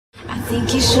I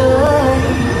think you should. I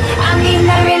mean,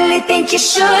 I really think you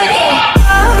should. Yeah.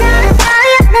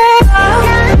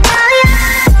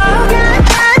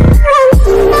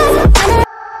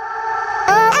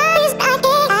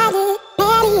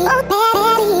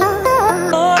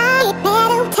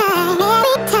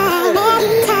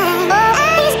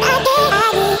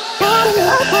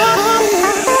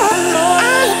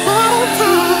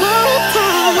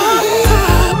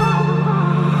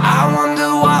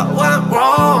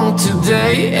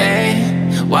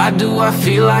 Why do I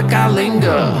feel like I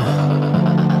linger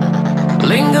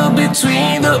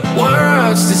between the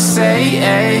words to say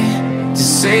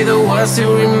the words to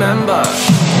remember.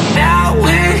 Now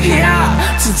we're here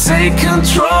to take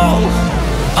control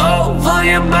over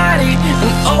your body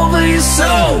and over your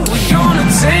soul. We're gonna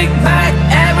take back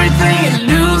everything and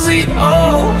lose it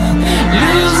all,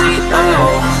 lose it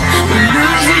all,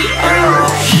 lose it all.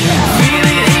 Feel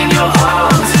it in your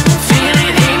arms, feel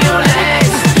it in your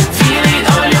legs, feel it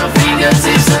on your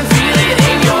fingertips and feel it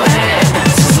in your head.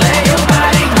 Just let your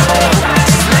body go,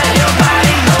 just let your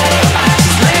body go,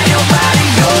 just let your body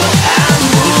go and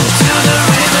move to the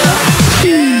rhythm.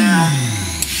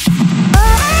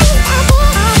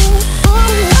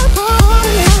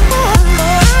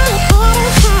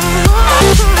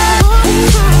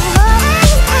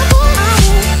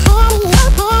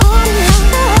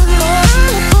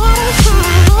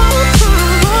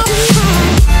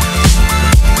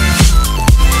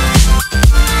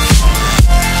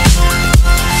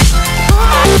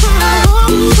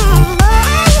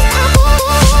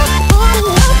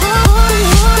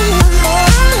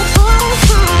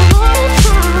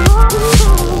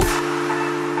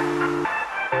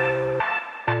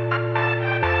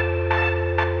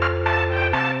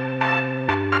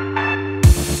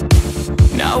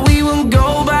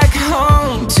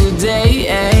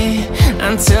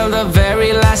 Until the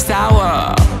very last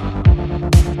hour.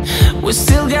 We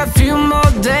still got a few more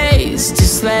days to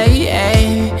slay,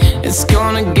 It's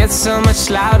gonna get so much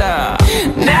louder.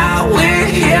 Now we're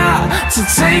here to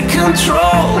take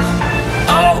control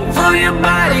over your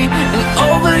body and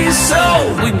over your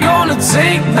soul. We're gonna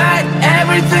take back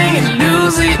everything and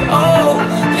lose it all,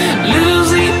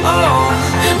 lose it all,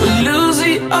 lose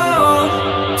it all.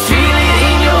 Feel it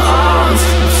in your arms,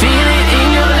 feel it in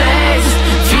your legs,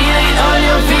 feel it on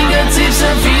your fingertips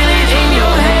and feel it in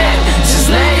your head. Just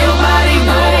let your body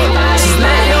go, just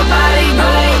let your body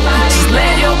go, just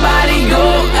let your body go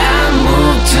and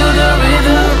move to the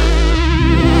rhythm.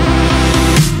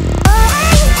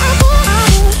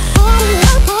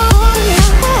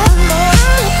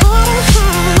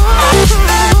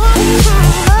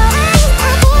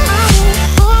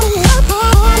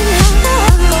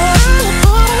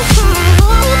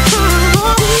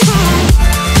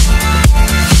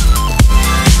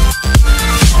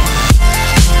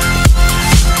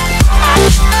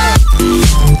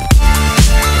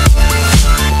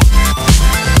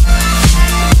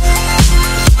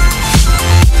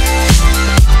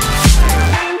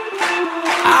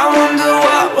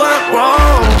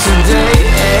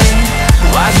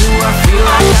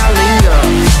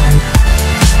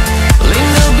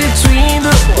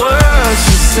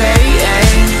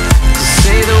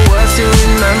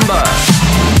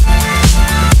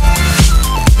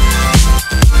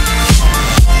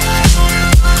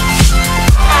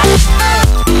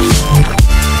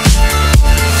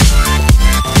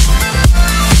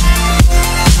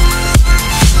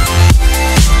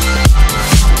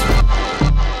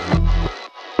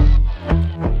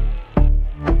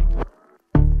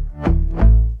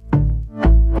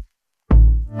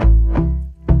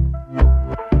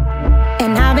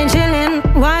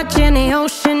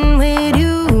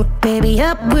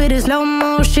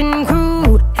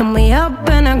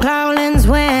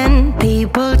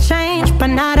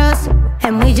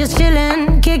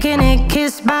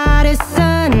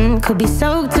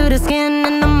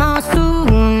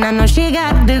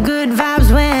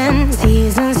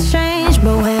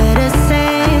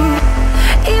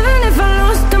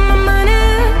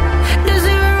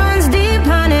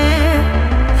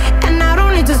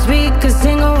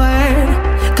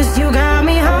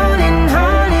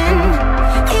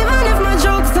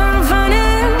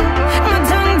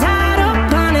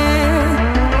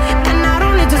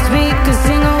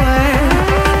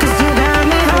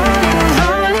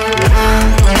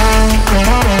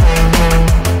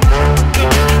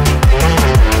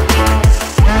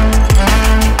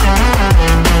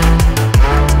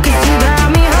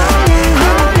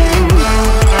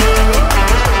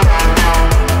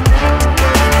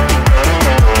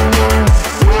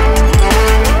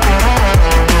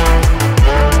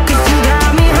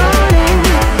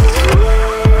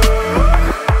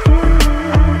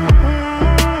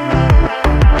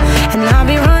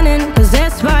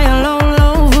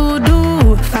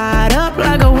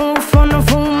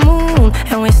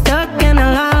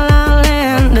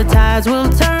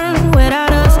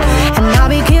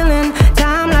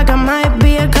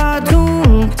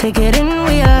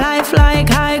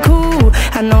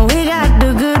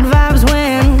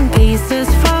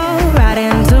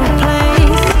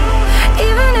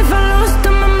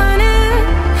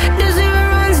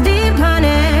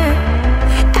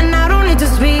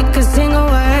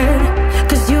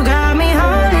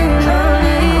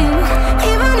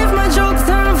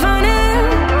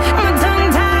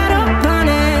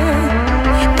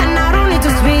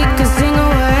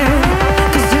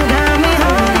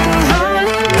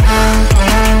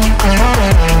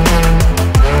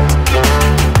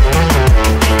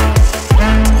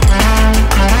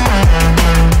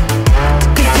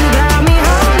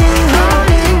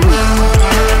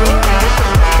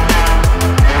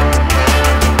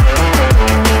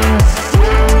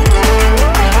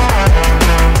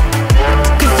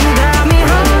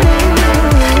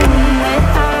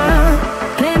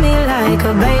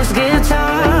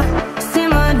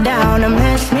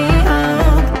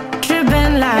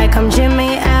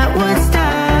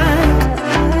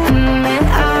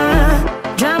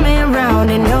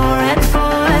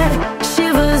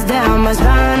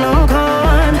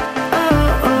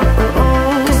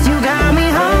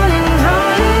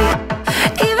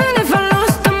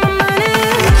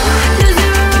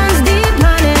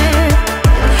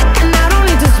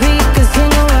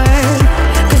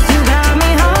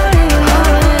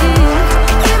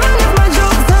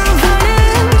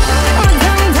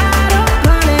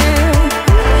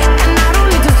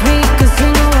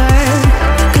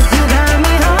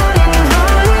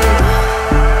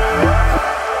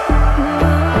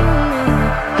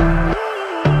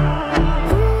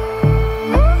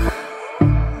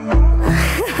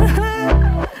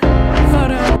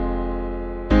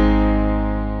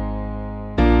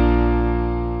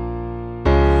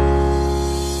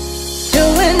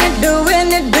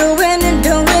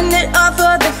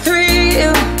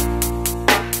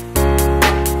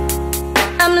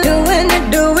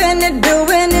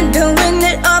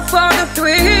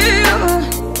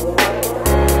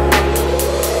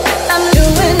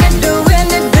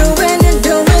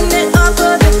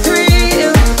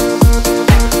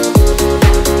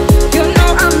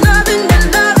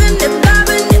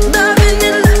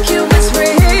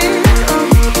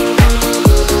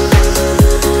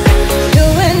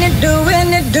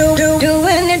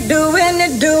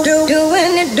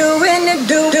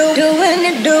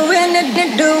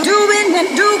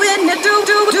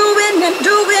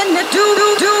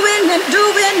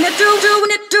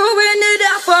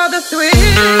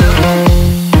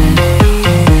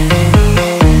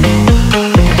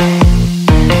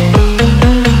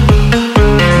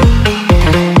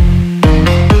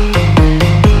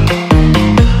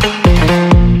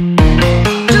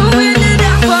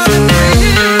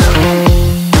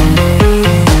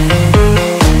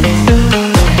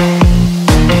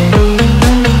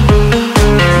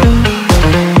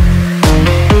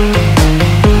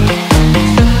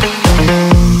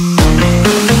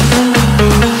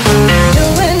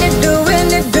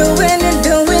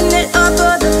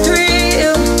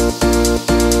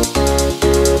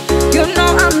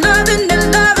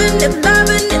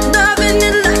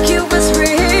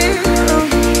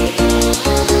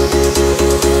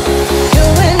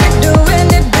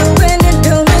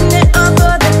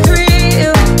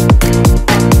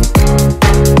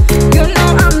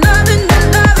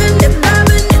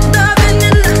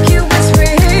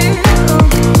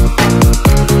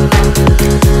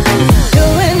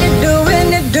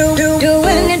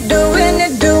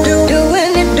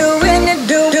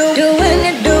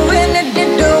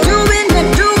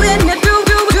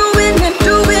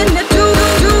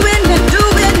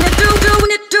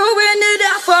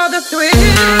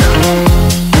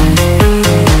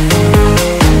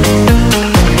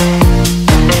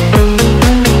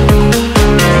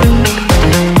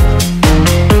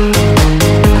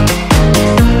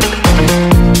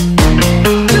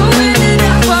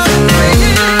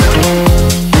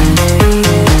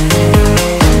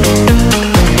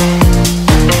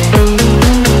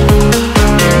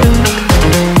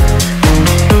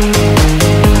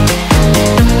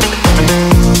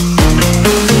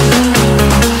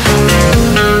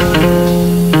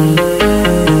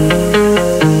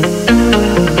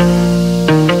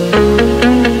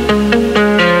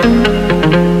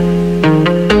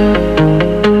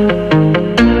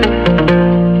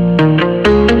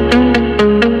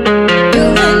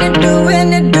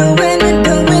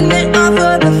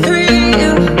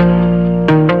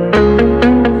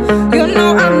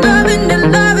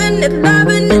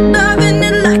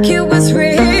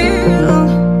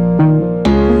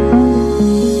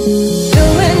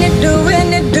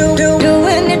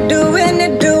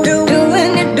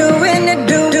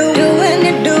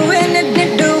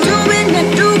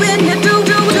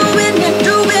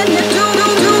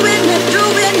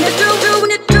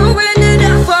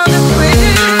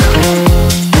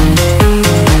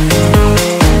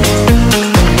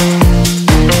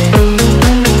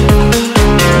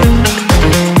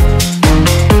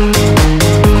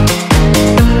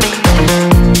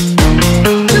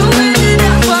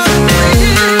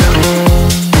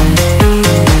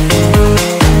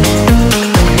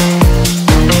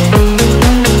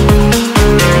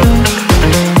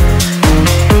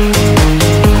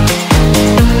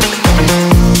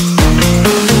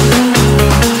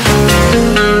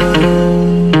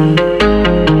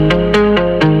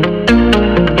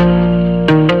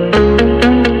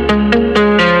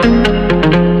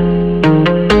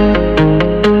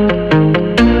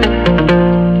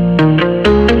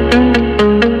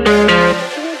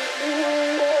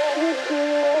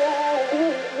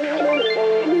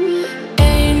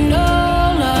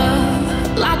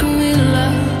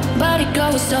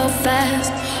 so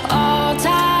fast.